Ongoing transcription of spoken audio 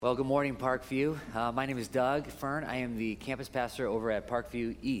Well, good morning, Parkview. My name is Doug Fern. I am the campus pastor over at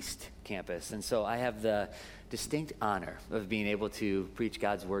Parkview East Campus. And so I have the distinct honor of being able to preach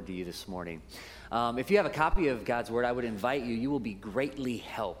God's Word to you this morning. If you have a copy of God's Word, I would invite you. You will be greatly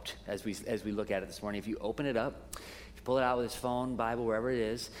helped as we look at it this morning. If you open it up, if you pull it out with his phone, Bible, wherever it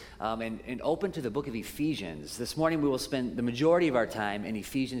is, and open to the book of Ephesians. This morning we will spend the majority of our time in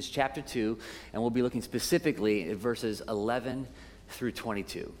Ephesians chapter 2, and we'll be looking specifically at verses 11 through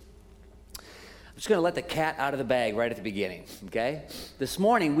 22. I'm just going to let the cat out of the bag right at the beginning, okay? This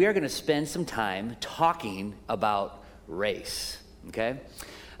morning, we are going to spend some time talking about race, okay?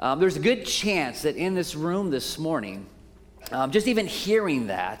 There's a good chance that in this room this morning, just even hearing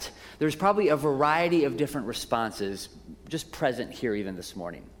that, there's probably a variety of different responses just present here even this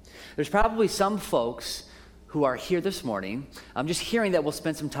morning. There's probably some folks who are here this morning, just hearing that we'll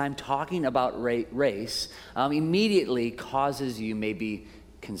spend some time talking about race immediately causes you maybe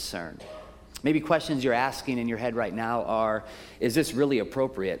concerned. Maybe questions you're asking in your head right now are, is this really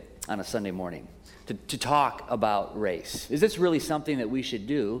appropriate on a Sunday morning to talk about race? Is this really something that we should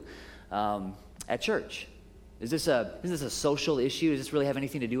do at church? Is this a social issue? Does this really have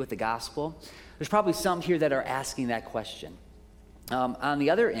anything to do with the gospel? There's probably some here that are asking that question. On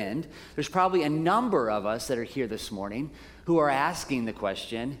the other end, there's probably a number of us that are here this morning who are asking the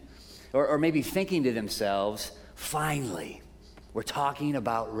question, or maybe thinking to themselves, finally, we're talking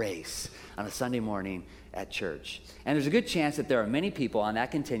about race on a Sunday morning at church. And there's a good chance that there are many people on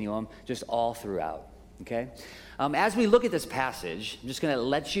that continuum just all throughout, okay? As we look at this passage, I'm just going to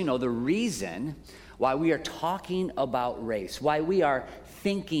let you know the reason why we are talking about race, why we are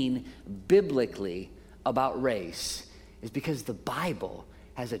thinking biblically about race, is because the Bible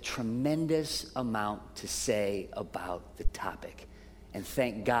has a tremendous amount to say about the topic. And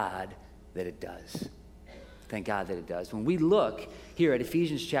thank God that it does. Thank God that it does. When we look here at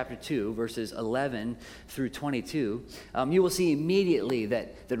Ephesians chapter 2, verses 11 through 22, you will see immediately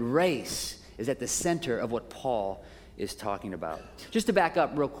that race is at the center of what Paul is talking about. Just to back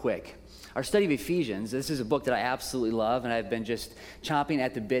up real quick, our study of Ephesians, this is a book that I absolutely love, and I've been just chomping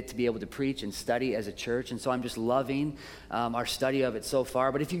at the bit to be able to preach and study as a church, and so I'm just loving our study of it so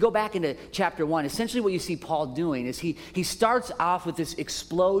far. But if you go back into chapter 1, essentially what you see Paul doing is he starts off with this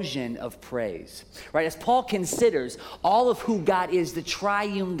explosion of praise, right? As Paul considers all of who God is, the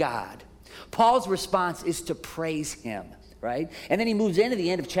triune God, Paul's response is to praise him. Right? And then he moves into the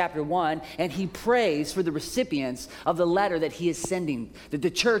end of chapter 1, and he prays for the recipients of the letter that he is sending,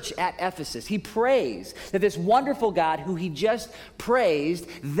 the church at Ephesus. He prays that this wonderful God who he just praised,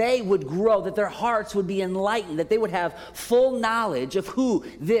 they would grow, that their hearts would be enlightened, that they would have full knowledge of who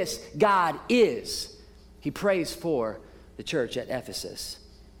this God is. He prays for the church at Ephesus.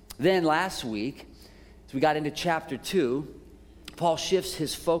 Then last week, as we got into chapter 2, Paul shifts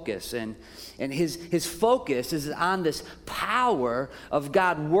his focus, and his focus is on this power of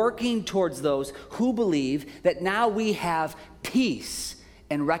God working towards those who believe that now we have peace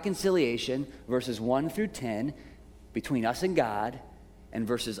and reconciliation, verses 1 through 10, between us and God, and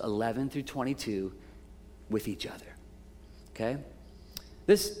verses 11 through 22 with each other. Okay?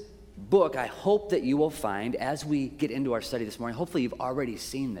 This book, I hope that you will find as we get into our study this morning, hopefully you've already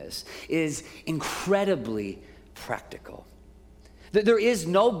seen this, is incredibly practical. There is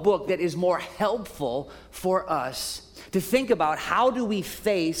no book that is more helpful for us to think about how do we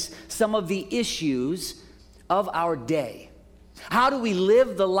face some of the issues of our day. How do we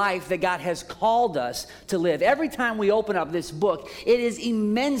live the life that God has called us to live? Every time we open up this book, it is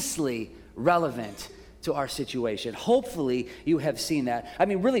immensely relevant to our situation. Hopefully you have seen that. I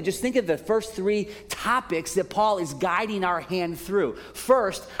mean, really, just think of the first three topics that Paul is guiding our hand through.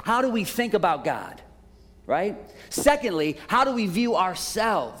 First, how do we think about God? Right? Secondly, how do we view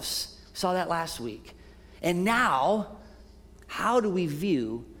ourselves? We saw that last week. And now, how do we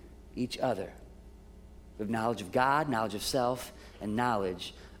view each other? We have knowledge of God, knowledge of self, and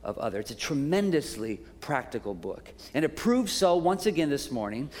knowledge of other. It's a tremendously practical book. And it proves so once again this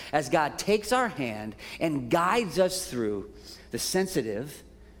morning as God takes our hand and guides us through the sensitive,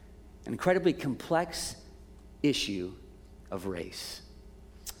 incredibly complex issue of race.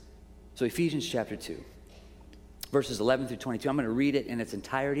 So Ephesians chapter 2. Verses 11 through 22. I'm going to read it in its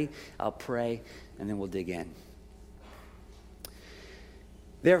entirety. I'll pray, and then we'll dig in.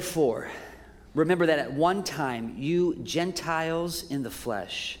 Therefore, remember that at one time you Gentiles in the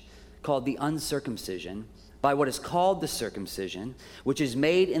flesh, called the uncircumcision, by what is called the circumcision, which is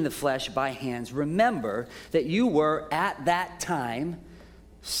made in the flesh by hands, remember that you were at that time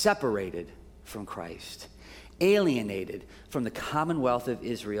separated from Christ, alienated from the commonwealth of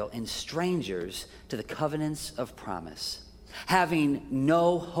Israel, and strangers to the covenants of promise, having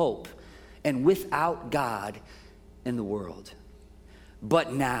no hope and without God in the world.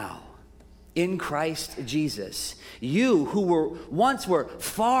 But now, in Christ Jesus, you who once were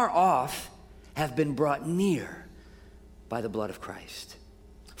far off have been brought near by the blood of Christ.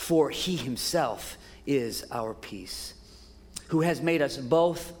 For he himself is our peace, who has made us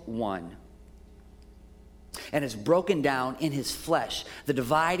both one, and has broken down in his flesh the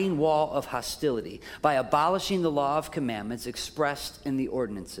dividing wall of hostility by abolishing the law of commandments expressed in the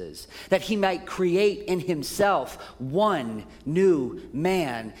ordinances, that he might create in himself one new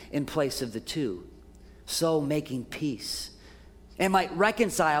man in place of the two, so making peace, and might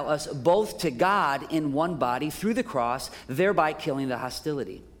reconcile us both to God in one body through the cross, thereby killing the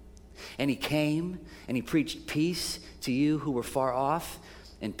hostility. And he came and he preached peace to you who were far off,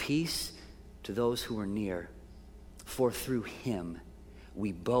 and peace to those who were near. For through him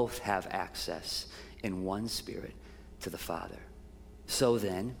we both have access in one Spirit to the Father. So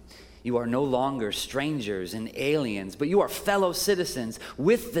then, you are no longer strangers and aliens, but you are fellow citizens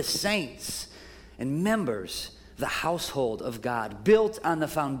with the saints and members of the household of God, built on the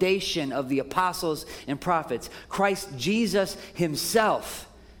foundation of the apostles and prophets, Christ Jesus himself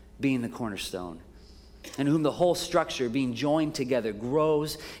being the cornerstone, in whom the whole structure, being joined together,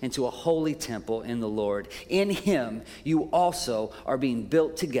 grows into a holy temple in the Lord. In him you also are being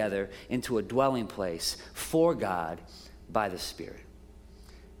built together into a dwelling place for God by the Spirit.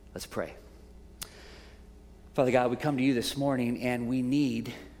 Let's pray. Father God, we come to you this morning and we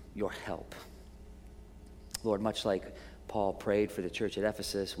need your help. Lord, much like Paul prayed for the church at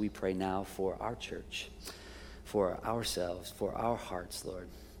Ephesus, we pray now for our church, for ourselves, for our hearts, Lord,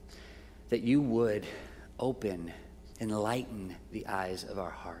 that you would enlighten the eyes of our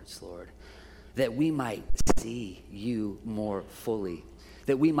hearts, Lord, that we might see you more fully,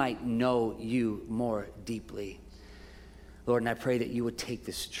 that we might know you more deeply. Lord, and I pray that you would take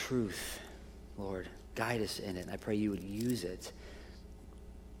this truth, Lord, guide us in it. And I pray you would use it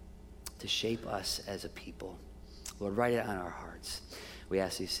to shape us as a people. Lord, write it on our hearts. We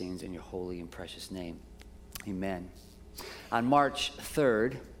ask these things in your holy and precious name. Amen. On March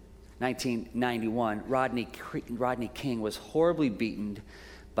 3rd, 1991, Rodney King was horribly beaten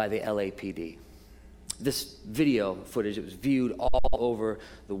by the LAPD. This video footage, it was viewed all over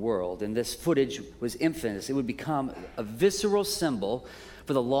the world, and this footage was infamous. It would become a visceral symbol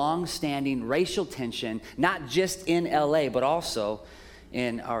for the long-standing racial tension, not just in LA, but also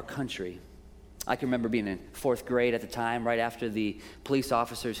in our country. I can remember being in fourth grade at the time, right after the police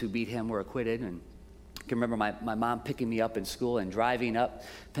officers who beat him were acquitted, and I can remember my mom picking me up in school and driving up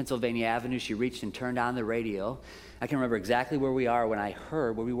Pennsylvania Avenue. She reached and turned on the radio. I can remember exactly where we were when I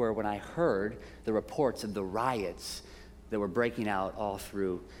heard the reports of the riots that were breaking out all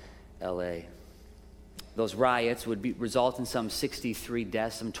through LA. Those riots would result in some 63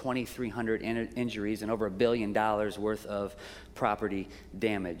 deaths, some 2,300 injuries, and over $1 billion worth of property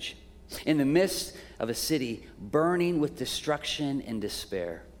damage. In the midst of a city burning with destruction and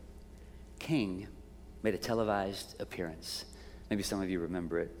despair, King made a televised appearance. Maybe some of you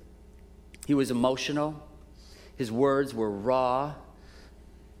remember it. He was emotional. His words were raw,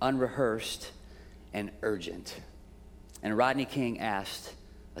 unrehearsed, and urgent. And Rodney King asked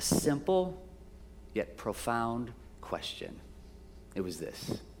a simple yet profound question. It was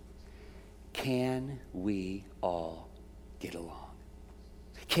this: can we all get along?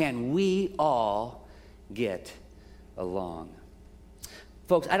 Can we all get along?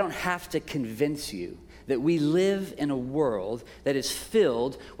 Folks, I don't have to convince you that we live in a world that is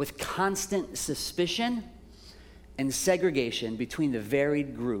filled with constant suspicion and segregation between the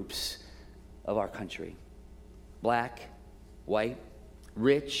varied groups of our country. Black, white,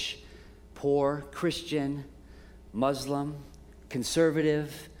 rich, poor, Christian, Muslim,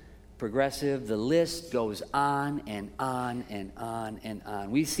 conservative, progressive. The list goes on and on and on and on.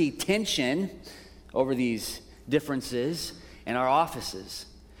 We see tension over these differences in our offices.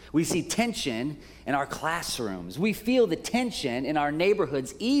 We see tension in our classrooms. We feel the tension in our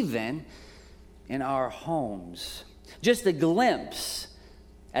neighborhoods, even in our homes. Just a glimpse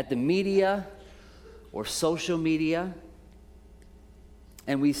at the media or social media,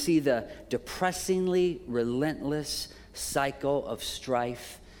 and we see the depressingly relentless cycle of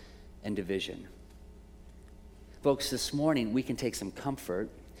strife and division. Folks, this morning we can take some comfort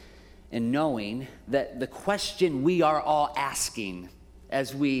in knowing that the question we are all asking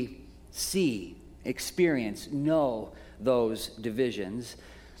as we see, experience, know those divisions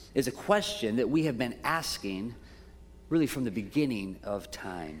is a question that we have been asking really from the beginning of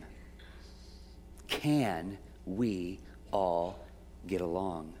time. Can we all get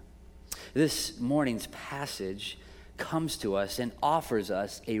along? This morning's passage comes to us and offers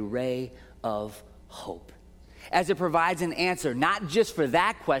us a ray of hope, as it provides an answer, not just for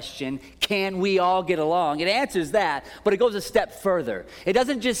that question, can we all get along? It answers that, but it goes a step further. It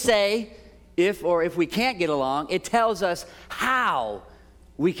doesn't just say if we can't get along, it tells us how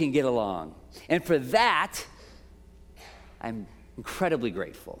we can get along. And for that, I'm incredibly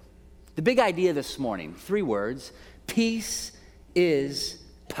grateful. The big idea this morning, 3 words: peace is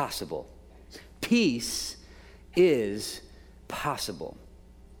possible. Peace is possible.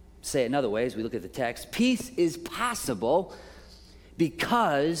 Say it another way as we look at the text. Peace is possible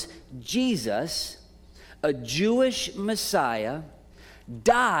because Jesus, a Jewish Messiah,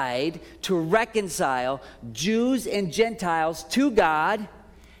 died to reconcile Jews and Gentiles to God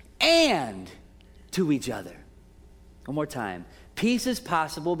and to each other. One more time. Peace is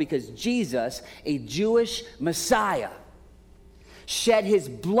possible because Jesus, a Jewish Messiah, shed his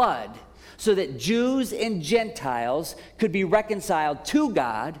blood so that Jews and Gentiles could be reconciled to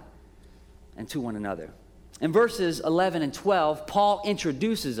God and to one another. In verses 11 and 12, Paul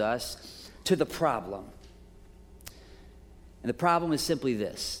introduces us to the problem. And the problem is simply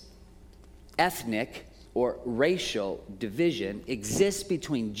this: ethnic or racial division exists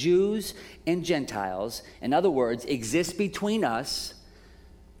between Jews and Gentiles. In other words, exists between us.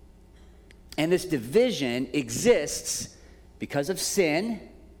 And this division exists because of sin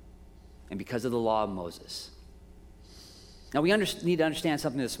and because of the law of Moses. Now, we need to understand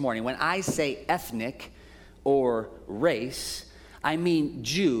something this morning. When I say ethnic or race, I mean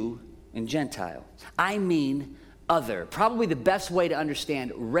Jew and Gentile. I mean other. Probably the best way to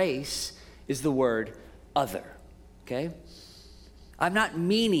understand race is the word other, okay? I'm not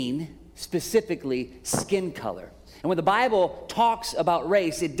meaning specifically skin color. And when the Bible talks about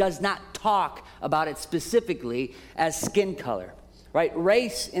race, it does not talk about it specifically as skin color, right?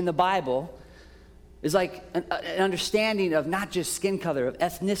 Race in the Bible is like an understanding of not just skin color, of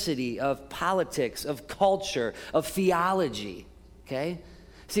ethnicity, of politics, of culture, of theology, okay?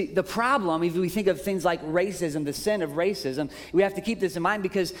 See, the problem, if we think of things like racism, the sin of racism, we have to keep this in mind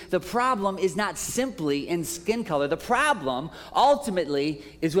because the problem is not simply in skin color. The problem, ultimately,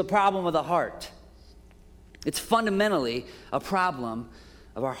 is a problem of the heart. It's fundamentally a problem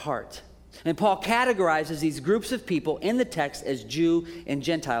of our heart. And Paul categorizes these groups of people in the text as Jew and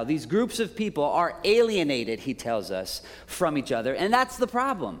Gentile. These groups of people are alienated, he tells us, from each other, and that's the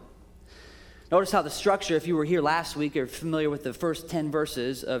problem. Notice how the structure, if you were here last week or familiar with the first 10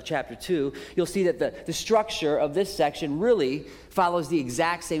 verses of chapter 2, you'll see that the structure of this section really follows the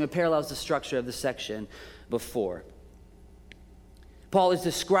exact same, it parallels the structure of the section before. Paul is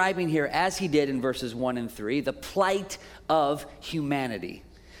describing here, as he did in verses 1 and 3, the plight of humanity.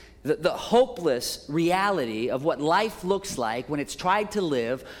 The hopeless reality of what life looks like when it's tried to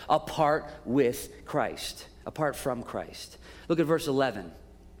live apart with Christ, apart from Christ. Look at verse 11.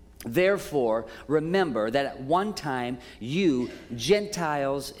 Therefore, remember that at one time you,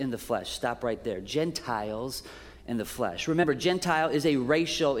 Gentiles in the flesh. Stop right there. Gentiles in the flesh. Remember, Gentile is a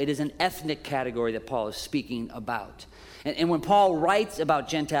racial, it is an ethnic category that Paul is speaking about. And when Paul writes about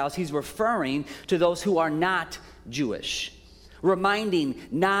Gentiles, he's referring to those who are not Jewish, reminding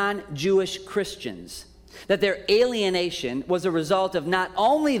non-Jewish Christians that their alienation was a result of not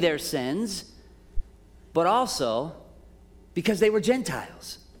only their sins, but also because they were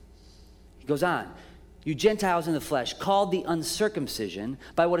Gentiles. He goes on, you Gentiles in the flesh, called the uncircumcision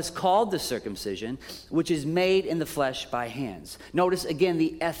by what is called the circumcision, which is made in the flesh by hands. Notice again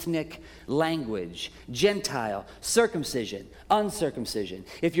the ethnic language. Gentile, circumcision, uncircumcision.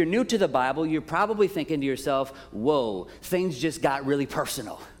 If you're new to the Bible, you're probably thinking to yourself, whoa, things just got really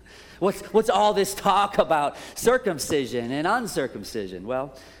personal. What's all this talk about circumcision and uncircumcision?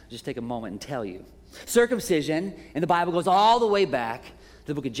 Well, I'll just take a moment and tell you. Circumcision in the Bible goes all the way back to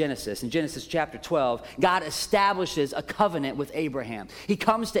the book of Genesis. In Genesis chapter 12, God establishes a covenant with Abraham. He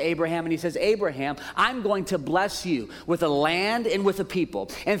comes to Abraham and he says, Abraham, I'm going to bless you with a land and with a people.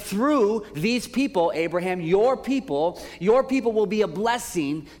 And through these people, Abraham, your people will be a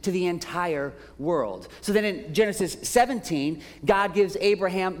blessing to the entire world. So then in Genesis 17, God gives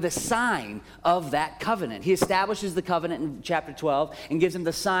Abraham the sign of that covenant. He establishes the covenant in chapter 12 and gives him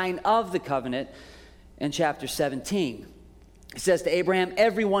the sign of the covenant in chapter 17. It says to Abraham,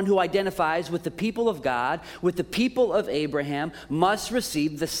 everyone who identifies with the people of God, with the people of Abraham, must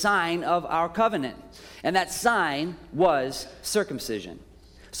receive the sign of our covenant. And that sign was circumcision.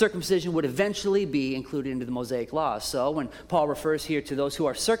 Circumcision would eventually be included into the Mosaic Law. So when Paul refers here to those who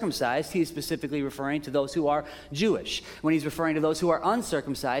are circumcised, he's specifically referring to those who are Jewish. When he's referring to those who are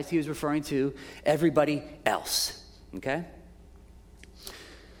uncircumcised, he was referring to everybody else. Okay?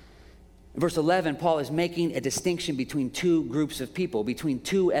 In verse 11, Paul is making a distinction between two groups of people, between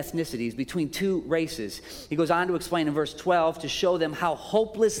two ethnicities, between two races. He goes on to explain in verse 12 to show them how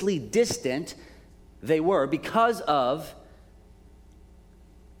hopelessly distant they were because of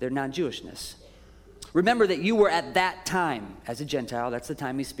their non-Jewishness. Remember that you were at that time, as a Gentile, that's the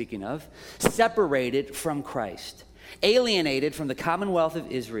time he's speaking of, separated from Christ, alienated from the commonwealth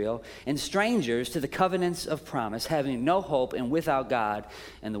of Israel, and strangers to the covenants of promise, having no hope and without God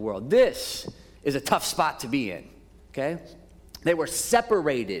in the world. This is a tough spot to be in, okay? They were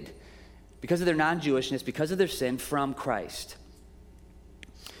separated because of their non-Jewishness, because of their sin, from Christ.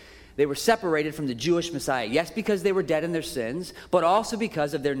 They were separated from the Jewish Messiah, yes, because they were dead in their sins, but also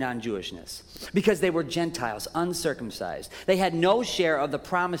because of their non-Jewishness, because they were Gentiles, uncircumcised. They had no share of the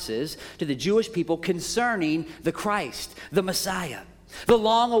promises to the Jewish people concerning the Christ, the Messiah, the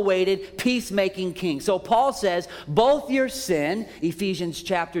long-awaited peacemaking king. So Paul says, both your sin, Ephesians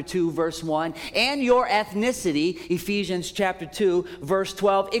chapter 2, verse 1, and your ethnicity, Ephesians chapter 2, verse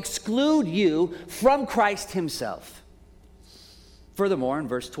 12, exclude you from Christ himself. Furthermore, in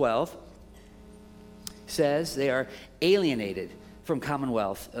verse 12, says they are alienated from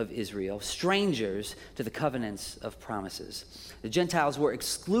commonwealth of Israel, strangers to the covenants of promises. The Gentiles were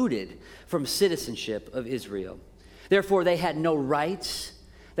excluded from citizenship of Israel. Therefore, they had no rights.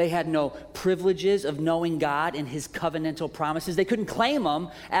 They had no privileges of knowing God and his covenantal promises. They couldn't claim them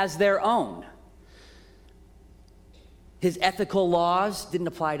as their own. His ethical laws didn't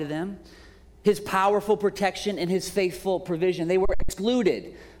apply to them. His powerful protection and his faithful provision. They were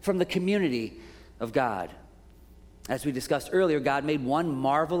excluded from the community of God. As we discussed earlier, God made one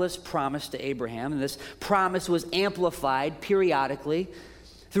marvelous promise to Abraham, and this promise was amplified periodically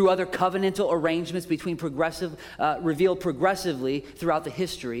through other covenantal arrangements revealed progressively throughout the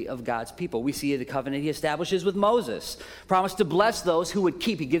history of God's people. We see the covenant he establishes with Moses. Promise to bless those who would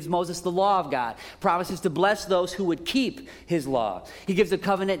keep. He gives Moses the law of God. Promises to bless those who would keep his law. He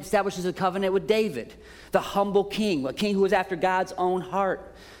establishes a covenant with David, the humble king, a king who was after God's own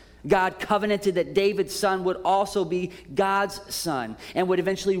heart. God covenanted that David's son would also be God's son and would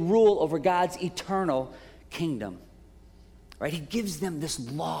eventually rule over God's eternal kingdom. Right? He gives them this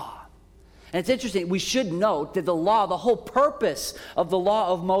law. And it's interesting, we should note that the law, the whole purpose of the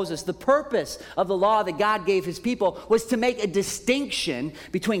law of Moses, the purpose of the law that God gave his people was to make a distinction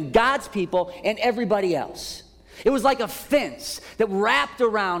between God's people and everybody else. It was like a fence that wrapped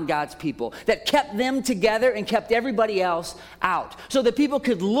around God's people, that kept them together and kept everybody else out. So that people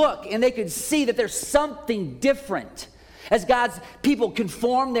could look and they could see that there's something different. As God's people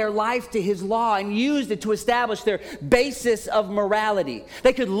conformed their life to his law and used it to establish their basis of morality.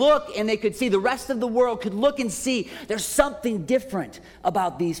 They could look and they could see, the rest of the world could look and see there's something different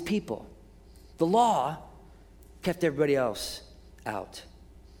about these people. The law kept everybody else out.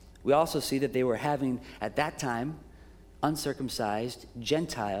 We also see that they were having, at that time, uncircumcised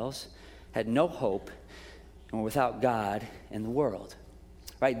Gentiles had no hope and were without God in the world.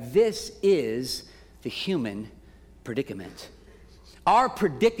 Right? This is the human predicament. Our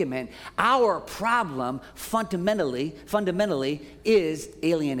predicament, our problem fundamentally is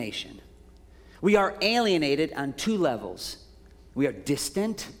alienation. We are alienated on two levels. We are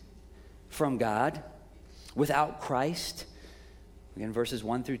distant from God, without Christ, again, verses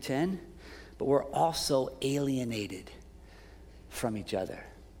 1 through 10, but we're also alienated from each other.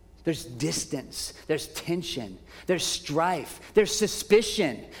 There's distance, there's tension, there's strife, there's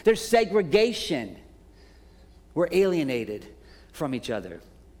suspicion, there's segregation. We're alienated from each other.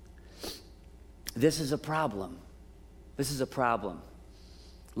 This is a problem. This is a problem.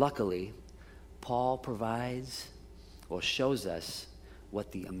 Luckily, Paul shows us what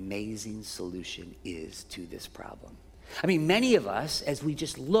the amazing solution is to this problem. I mean, many of us, as we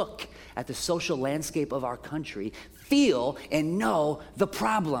just look at the social landscape of our country, feel and know the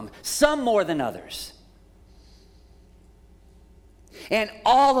problem, some more than others. And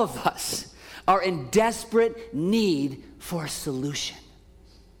all of us are in desperate need for a solution.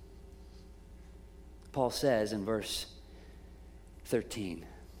 Paul says in verse 13,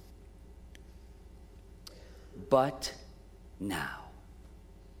 but now.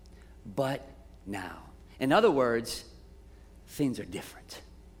 In other words, things are different.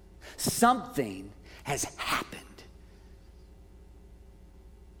 Something has happened.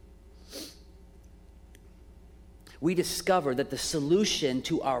 We discover that the solution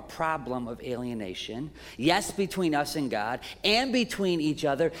to our problem of alienation, yes, between us and God, and between each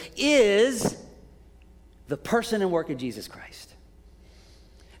other, is the person and work of Jesus Christ.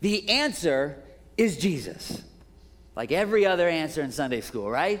 The answer is Jesus. Like every other answer in Sunday school,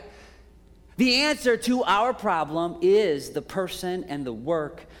 right? The answer to our problem is the person and the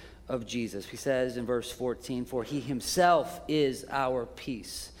work of Jesus. He says in verse 14, for he himself is our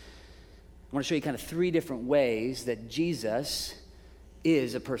peace. I want to show you kind of three different ways that Jesus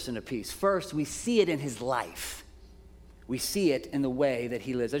is a person of peace. First, we see it in his life. We see it in the way that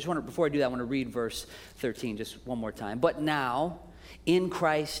he lives. Before I do that, I want to read verse 13 just one more time. But now, in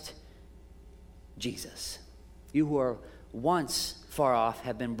Christ Jesus, you who are once far off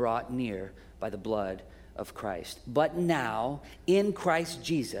have been brought near by the blood of Christ. But now, in Christ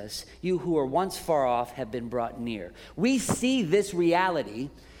Jesus, you who were once far off have been brought near. We see this reality,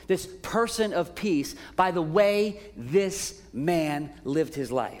 this person of peace, by the way this man lived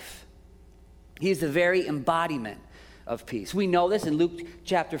his life. He is the very embodiment of peace. We know this in Luke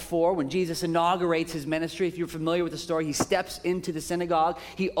chapter 4 when Jesus inaugurates his ministry. If you're familiar with the story, he steps into the synagogue,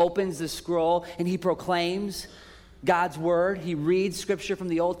 he opens the scroll, and he proclaims God's word. He reads scripture from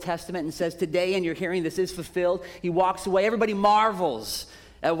the Old Testament and says, today in your hearing this is fulfilled. He walks away. Everybody marvels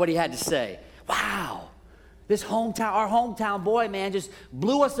at what he had to say. Wow, our hometown boy, man, just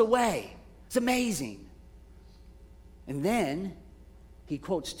blew us away. It's amazing. And then he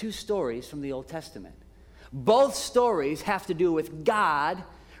quotes two stories from the Old Testament. Both stories have to do with God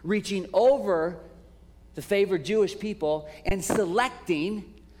reaching over the favored Jewish people and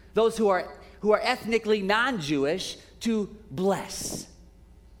selecting those who are ethnically non-Jewish to bless. It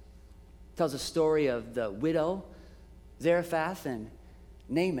tells a story of the widow, Zarephath, and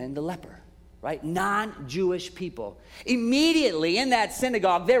Naaman, the leper, right? Non-Jewish people. Immediately in that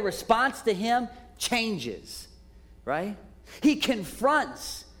synagogue, their response to him changes, right? He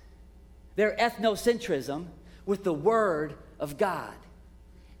confronts their ethnocentrism with the word of God,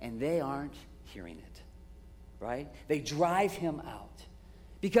 and they aren't hearing it, right? They drive him out.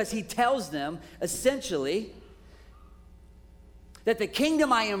 Because he tells them, essentially, that the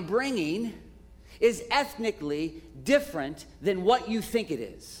kingdom I am bringing is ethnically different than what you think it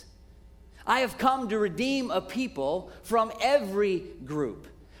is. I have come to redeem a people from every group,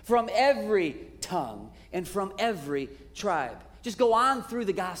 from every tongue, and from every tribe. Just go on through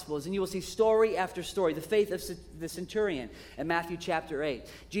the Gospels and you will see story after story. The faith of the centurion in Matthew chapter 8.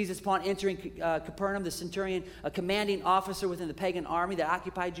 Jesus, upon entering Capernaum, the centurion, a commanding officer within the pagan army that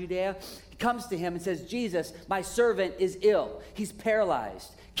occupied Judea, he comes to him and says, Jesus, my servant is ill. He's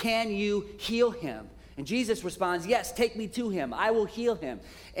paralyzed. Can you heal him? And Jesus responds, yes, take me to him. I will heal him.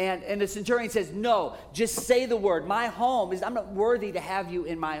 And the centurion says, no, just say the word. I'm not worthy to have you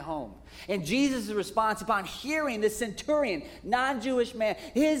in my home. And Jesus' response upon hearing this centurion, non-Jewish man,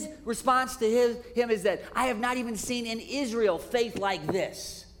 his response to him is that I have not even seen in Israel faith like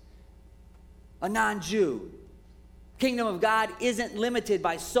this. A non-Jew. Kingdom of God isn't limited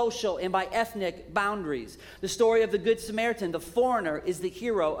by social and by ethnic boundaries. The story of the Good Samaritan, the foreigner, is the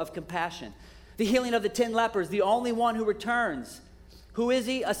hero of compassion. The healing of the 10 lepers, the only one who returns. Who is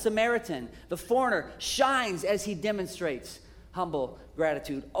he? A Samaritan. The foreigner shines as he demonstrates humble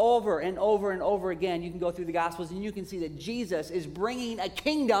gratitude. Over and over and over again, you can go through the Gospels and you can see that Jesus is bringing a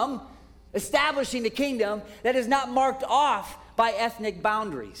kingdom, establishing a kingdom that is not marked off by ethnic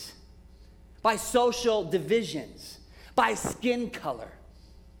boundaries, by social divisions, by skin color,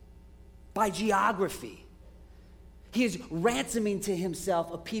 by geography. He is ransoming to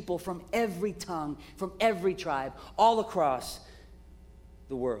himself a people from every tongue, from every tribe, all across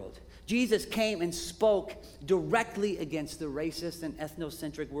the world. Jesus came and spoke directly against the racist and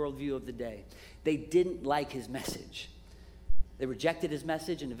ethnocentric worldview of the day. They didn't like his message. They rejected his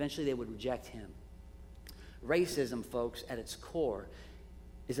message, and eventually they would reject him. Racism, folks, at its core,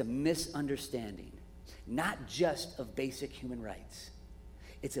 is a misunderstanding, not just of basic human rights.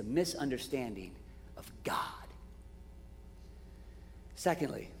 It's a misunderstanding of God.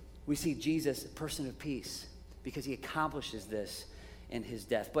 Secondly, we see Jesus, a person of peace, because he accomplishes this in his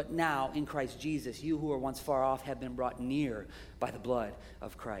death. But now, in Christ Jesus, you who were once far off have been brought near by the blood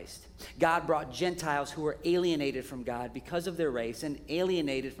of Christ. God brought Gentiles who were alienated from God because of their race and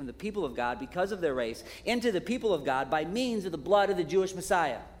alienated from the people of God because of their race into the people of God by means of the blood of the Jewish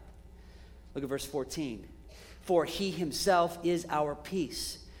Messiah. Look at verse 14. For he himself is our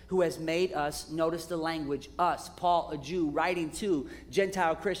peace, who has made us, notice the language, us, Paul, a Jew, writing to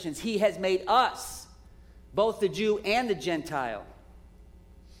Gentile Christians. He has made us, both the Jew and the Gentile,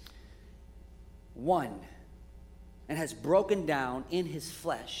 one, and has broken down in his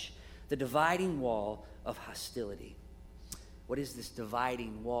flesh the dividing wall of hostility. What is this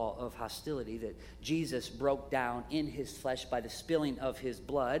dividing wall of hostility that Jesus broke down in his flesh by the spilling of his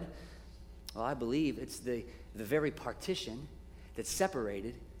blood? Well, I believe it's the very partition that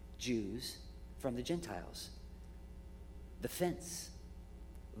separated Jews from the Gentiles. The fence,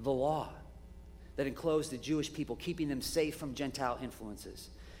 the law that enclosed the Jewish people, keeping them safe from Gentile influences.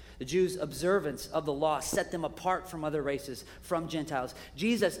 The Jews' observance of the law set them apart from other races, from Gentiles.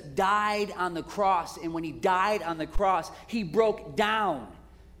 Jesus died on the cross, and when he died on the cross, he broke down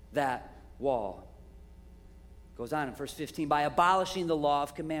that wall. Goes on in verse 15, by abolishing the law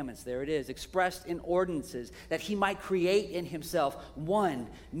of commandments, there it is, expressed in ordinances, that he might create in himself one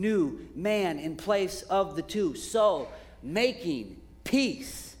new man in place of the two, so making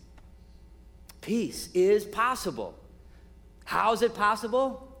peace. Peace is possible. How is it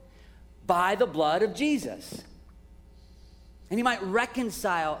possible? By the blood of Jesus. And he might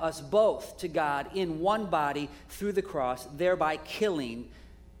reconcile us both to God in one body through the cross, thereby killing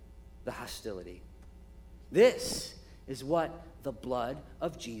the hostility. This is what the blood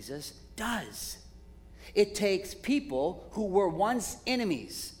of Jesus does. It takes people who were once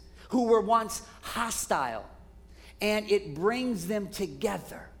enemies, who were once hostile, and it brings them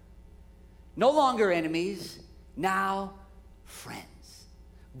together. No longer enemies, now friends,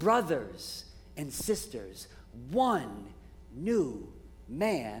 brothers and sisters, one new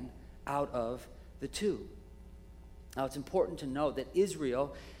man out of the two. Now, it's important to note that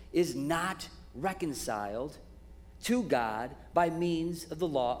Israel is not reconciled to God by means of the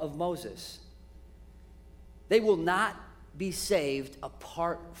law of Moses. They will not be saved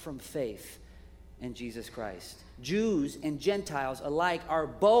apart from faith in Jesus Christ. Jews and Gentiles alike are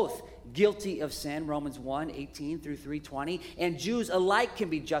both guilty of sin, Romans 1:18 through 3:20, and Jews alike can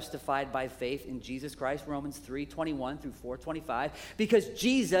be justified by faith in Jesus Christ, Romans 3:21 through 4:25, because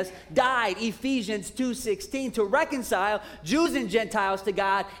Jesus died, Ephesians 2:16, to reconcile Jews and Gentiles to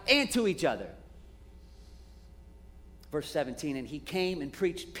God and to each other. Verse 17, and he came and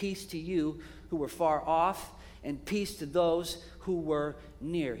preached peace to you who were far off and peace to those who were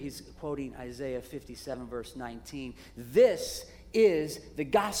near. He's quoting Isaiah 57, verse 19. This is the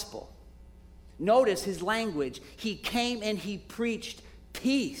gospel. Notice his language. He came and he preached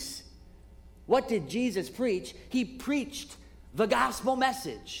peace. What did Jesus preach? He preached the gospel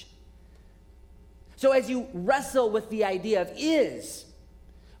message. So as you wrestle with the idea of, is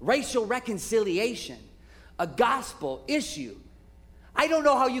racial reconciliation a gospel issue, I don't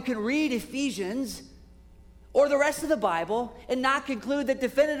know how you can read Ephesians or the rest of the Bible and not conclude that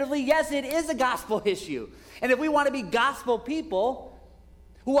definitively, yes, it is a gospel issue. And if we want to be gospel people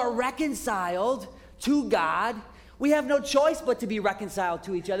who are reconciled to God, we have no choice but to be reconciled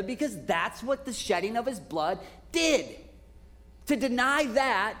to each other, because that's what the shedding of his blood did. To deny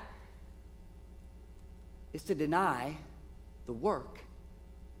that is to deny the work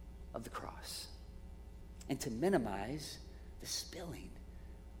of the cross and to minimize the spilling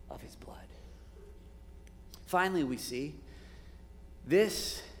of his blood. Finally, we see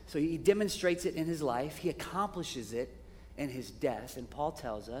this, so he demonstrates it in his life, he accomplishes it in his death, and Paul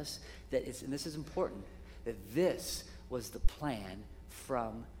tells us that it's, and this is important, that this was the plan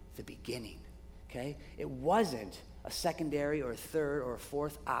from the beginning, okay? It wasn't a secondary or a third or a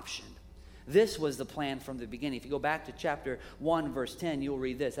fourth option. This was the plan from the beginning. If you go back to chapter 1, verse 10, you'll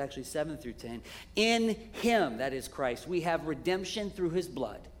read this, actually 7 through 10. In him, that is Christ, we have redemption through his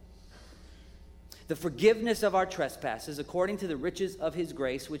blood, the forgiveness of our trespasses, according to the riches of his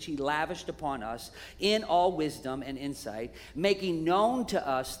grace, which he lavished upon us in all wisdom and insight, making known to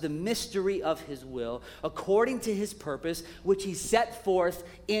us the mystery of his will, according to his purpose, which he set forth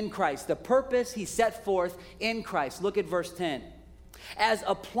in Christ. The purpose he set forth in Christ. Look at verse 10. As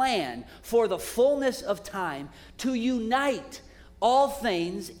a plan for the fullness of time to unite all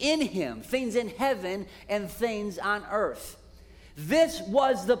things in him, things in heaven and things on earth. This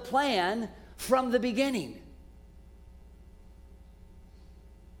was the plan from the beginning.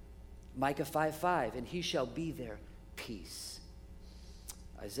 Micah 5:5, and he shall be their peace.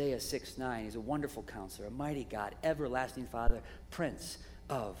 Isaiah 6:9, he's a wonderful counselor, a mighty God, everlasting Father, Prince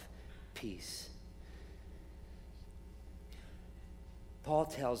of Peace. Paul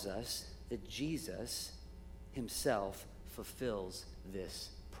tells us that Jesus himself fulfills this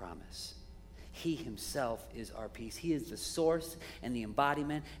promise. He himself is our peace. He is the source and the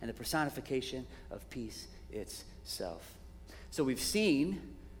embodiment and the personification of peace itself. So we've seen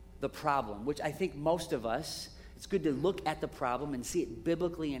the problem, which I think most of us, it's good to look at the problem and see it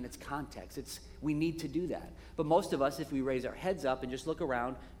biblically in its context. We need to do that. But most of us, if we raise our heads up and just look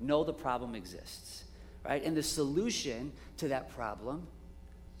around, know the problem exists, right? And the solution to that problem,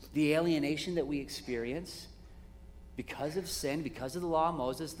 the alienation that we experience because of sin, because of the law of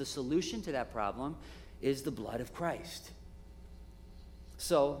Moses, the solution to that problem is the blood of Christ.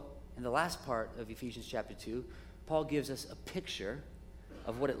 So, in the last part of Ephesians chapter 2, Paul gives us a picture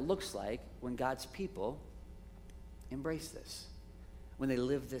of what it looks like when God's people embrace this, when they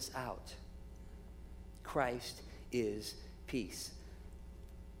live this out. Christ is peace.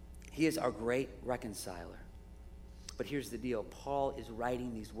 He is our great reconciler. But here's the deal. Paul is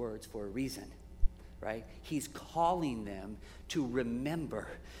writing these words for a reason, right? He's calling them to remember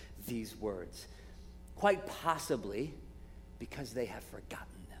these words, quite possibly because they have forgotten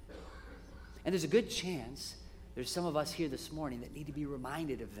them. And there's a good chance there's some of us here this morning that need to be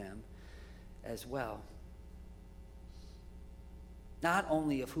reminded of them as well. Not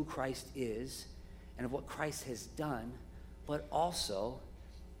only of who Christ is and of what Christ has done, but also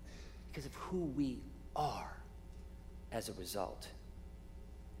because of who we are as a result.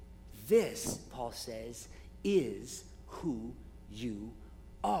 This, Paul says, is who you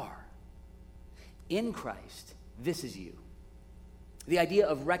are. In Christ, this is you. The idea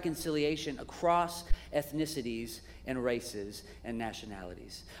of reconciliation across ethnicities and races and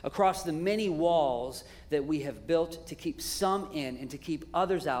nationalities, across the many walls that we have built to keep some in and to keep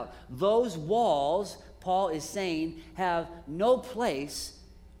others out. Those walls, Paul is saying, have no place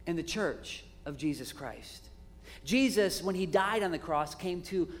in the church of Jesus Christ. Jesus, when he died on the cross, came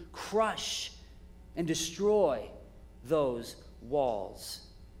to crush and destroy those walls.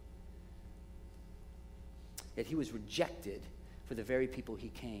 Yet he was rejected for the very people he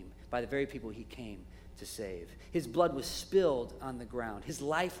came, by the very people he came to save. His blood was spilled on the ground. His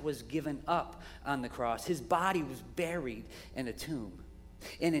life was given up on the cross. His body was buried in a tomb.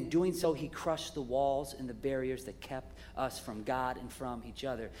 And in doing so, he crushed the walls and the barriers that kept us from God and from each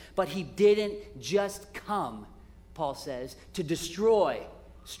other. But he didn't just come, Paul says, to destroy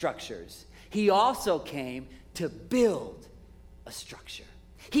structures. He also came to build a structure.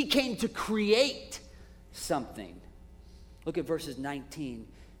 He came to create something. Look at verses 19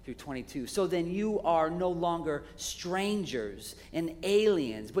 through 22. So then you are no longer strangers and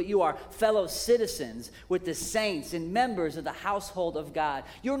aliens, but you are fellow citizens with the saints and members of the household of God.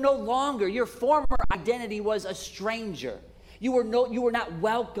 You're no longer, your former identity was a stranger. You were not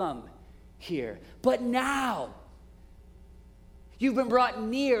welcome here. But now you've been brought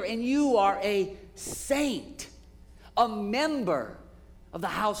near and you are a saint, a member of the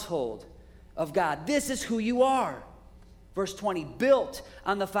household of God. This is who you are. Verse 20, built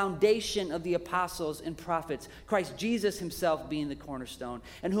on the foundation of the apostles and prophets, Christ Jesus himself being the cornerstone,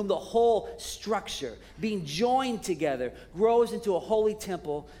 and whom the whole structure, being joined together, grows into a holy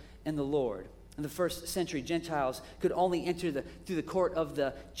temple in the Lord. In the first century, Gentiles could only enter through the court of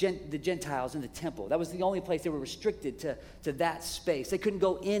the Gentiles in the temple. That was the only place they were restricted to that space. They couldn't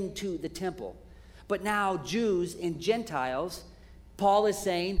go into the temple. But now Jews and Gentiles, Paul is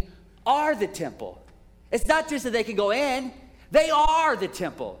saying, are the temple. It's not just that they can go in, they are the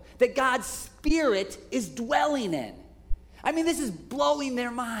temple that God's Spirit is dwelling in. I mean, this is blowing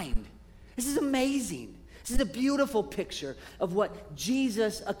their mind. This is amazing. This is a beautiful picture of what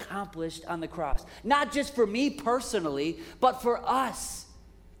Jesus accomplished on the cross. Not just for me personally, but for us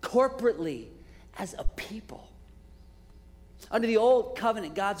corporately as a people. Under the old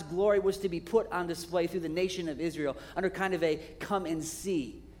covenant, God's glory was to be put on display through the nation of Israel under kind of a come and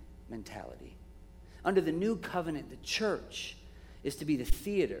see mentality. Under the new covenant, the church is to be the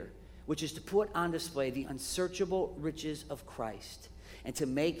theater, which is to put on display the unsearchable riches of Christ and to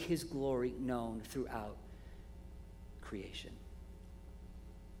make his glory known throughout creation.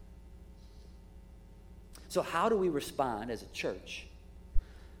 So how do we respond as a church?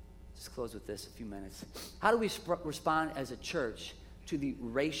 Let's close with this a few minutes. How do we respond as a church to the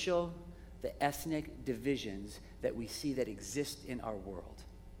racial, the ethnic divisions that we see that exist in our world?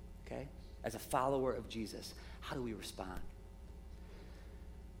 Okay? As a follower of Jesus, how do we respond?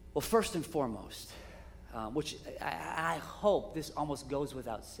 Well, first and foremost, which I hope this almost goes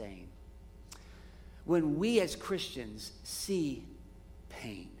without saying, when we as Christians see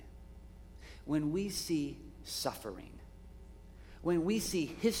pain, when we see suffering, when we see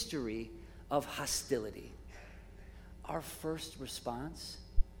history of hostility, our first response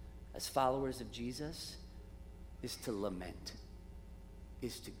as followers of Jesus is to lament,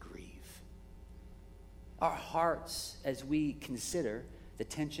 is to grieve. Our hearts, as we consider the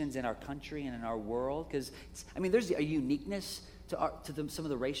tensions in our country and in our world, because, there's a uniqueness to some of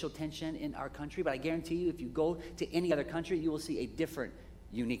the racial tension in our country, but I guarantee you, if you go to any other country, you will see a different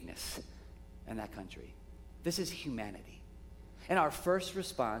uniqueness in that country. This is humanity. And our first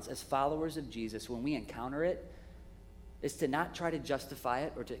response as followers of Jesus when we encounter it is to not try to justify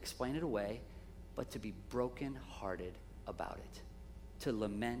it or to explain it away, but to be brokenhearted about it, to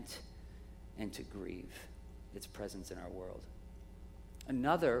lament and to grieve its presence in our world.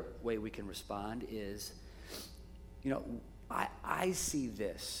 Another way we can respond is, I see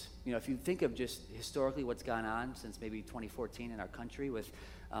this. If you think of just historically what's gone on since maybe 2014 in our country with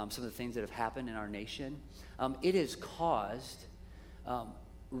some of the things that have happened in our nation, it has caused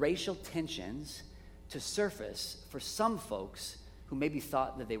racial tensions to surface for some folks who maybe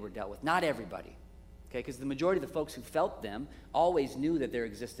thought that they were dealt with. Not everybody, okay? Because the majority of the folks who felt them always knew that their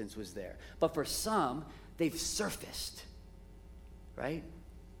existence was there. But for some, they've surfaced, right?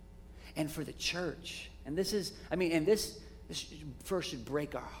 And for the church, and this first should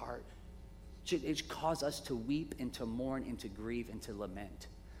break our heart. It should cause us to weep and to mourn and to grieve and to lament.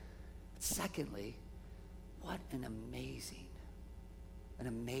 But secondly, what an amazing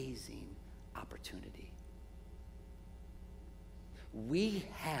opportunity. We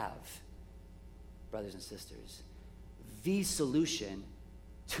have, brothers and sisters, the solution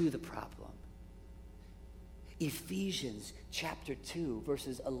to the problem. Ephesians chapter 2,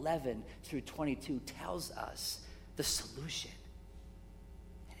 verses 11 through 22 tells us the solution.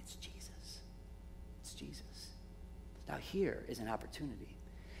 And it's Jesus. It's Jesus. Now here is an opportunity.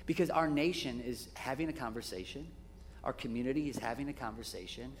 Because our nation is having a conversation. Our community is having a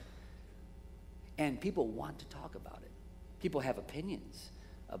conversation. And people want to talk about it. People have opinions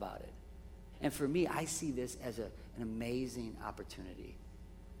about it. And for me, I see this as an amazing opportunity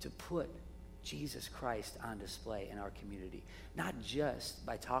to put Jesus Christ on display in our community. Not just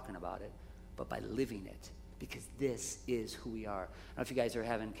by talking about it, but by living it. Because this is who we are. I don't know if you guys are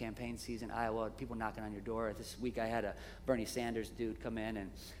having campaign season in Iowa, people knocking on your door. This week I had a Bernie Sanders dude come in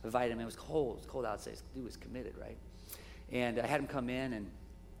and invite him. It was cold outside. This dude was committed, right? And I had him come in, and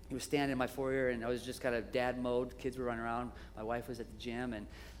he was standing in my foyer, and I was just kind of dad mode. Kids were running around. My wife was at the gym, and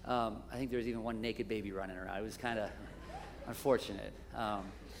I think there was even one naked baby running around. It was kind of unfortunate.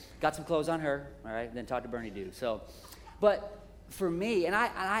 Got some clothes on her, all right, then talked to Bernie dude. So, but for me, and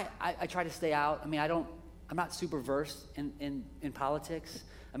I try to stay out. I mean, I'm not super versed in politics.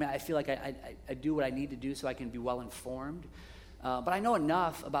 I mean, I feel like I do what I need to do so I can be well informed. But I know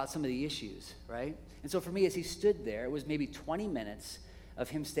enough about some of the issues, right? And so for me, as he stood there, it was maybe 20 minutes of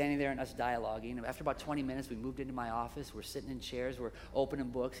him standing there and us dialoguing. And after about 20 minutes, we moved into my office. We're sitting in chairs. We're opening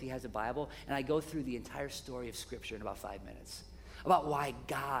books. He has a Bible. And I go through the entire story of Scripture in about 5 minutes about why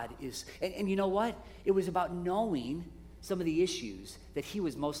God is. And you know what? It was about knowing some of the issues that he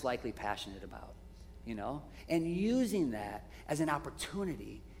was most likely passionate about, you know? And using that as an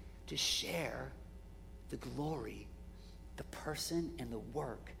opportunity to share the glory, the person and the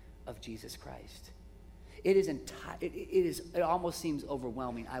work of Jesus Christ. It almost seems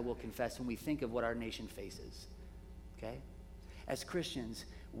overwhelming, I will confess, when we think of what our nation faces, okay? As Christians,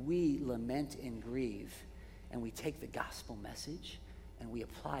 we lament and grieve, and we take the gospel message and we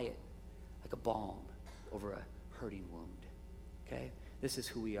apply it like a balm over a hurting wound, okay? This is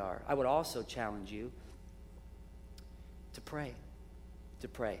who we are. I would also challenge you to pray,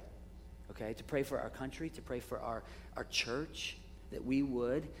 okay? To pray for our country, to pray for our church, that we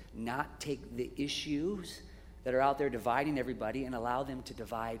would not take the issues that are out there dividing everybody and allow them to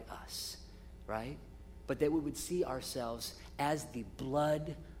divide us, right? But that we would see ourselves as the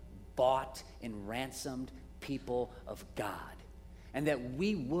blood-bought and ransomed people of God. And that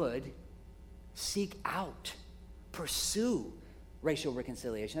we would seek out, pursue racial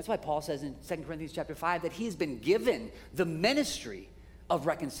reconciliation. That's why Paul says in 2 Corinthians chapter 5 that he has been given the ministry of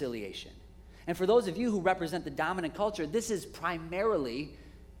reconciliation. And for those of you who represent the dominant culture, this is primarily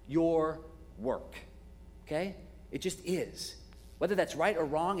your work, okay? It just is. Whether that's right or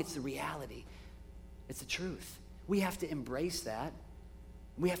wrong, it's the reality. It's the truth. We have to embrace that.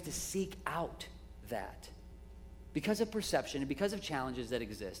 We have to seek out that because of perception and because of challenges that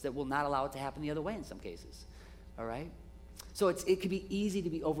exist that will not allow it to happen the other way in some cases, all right? So it can be easy to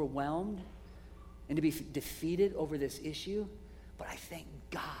be overwhelmed and to be defeated over this issue, but I thank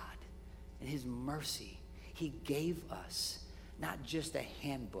God in his mercy, he gave us not just a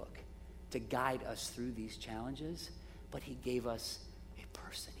handbook to guide us through these challenges, but he gave us a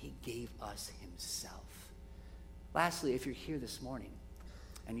person. He gave us himself. Lastly, if you're here this morning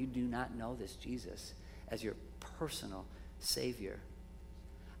and you do not know this Jesus as your personal Savior,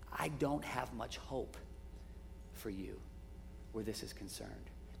 I don't have much hope for you where this is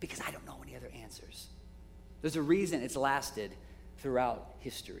concerned because I don't know any other answers. There's a reason it's lasted throughout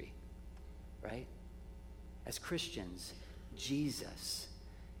history. Right? As Christians, Jesus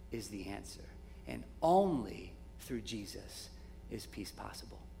is the answer. And only through Jesus is peace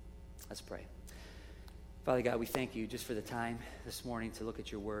possible. Let's pray. Father God, we thank you just for the time this morning to look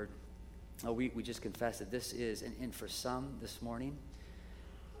at your word. Oh, we just confess that this is, and for some this morning,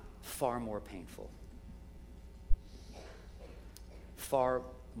 far more painful. Far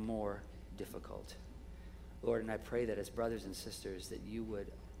more difficult. Lord, and I pray that as brothers and sisters that you would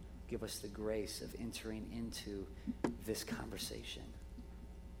give us the grace of entering into this conversation.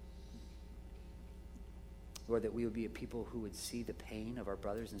 Lord, that we would be a people who would see the pain of our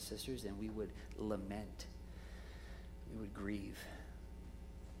brothers and sisters and we would lament. We would grieve.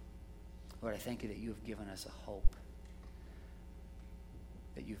 Lord, I thank you that you have given us a hope,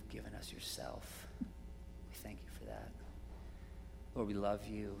 that you've given us yourself. We thank you for that. Lord, we love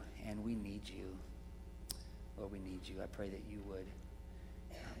you and we need you. Lord, we need you. I pray that you would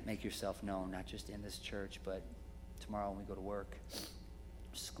make yourself known, not just in this church, but tomorrow when we go to work,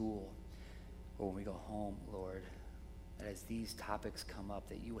 school, or when we go home, Lord, that as these topics come up,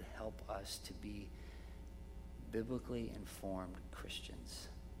 that you would help us to be biblically informed Christians,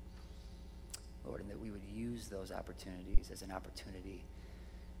 Lord, and that we would use those opportunities as an opportunity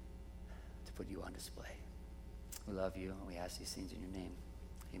to put you on display. We love you, and we ask these things in your name.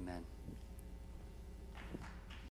 Amen.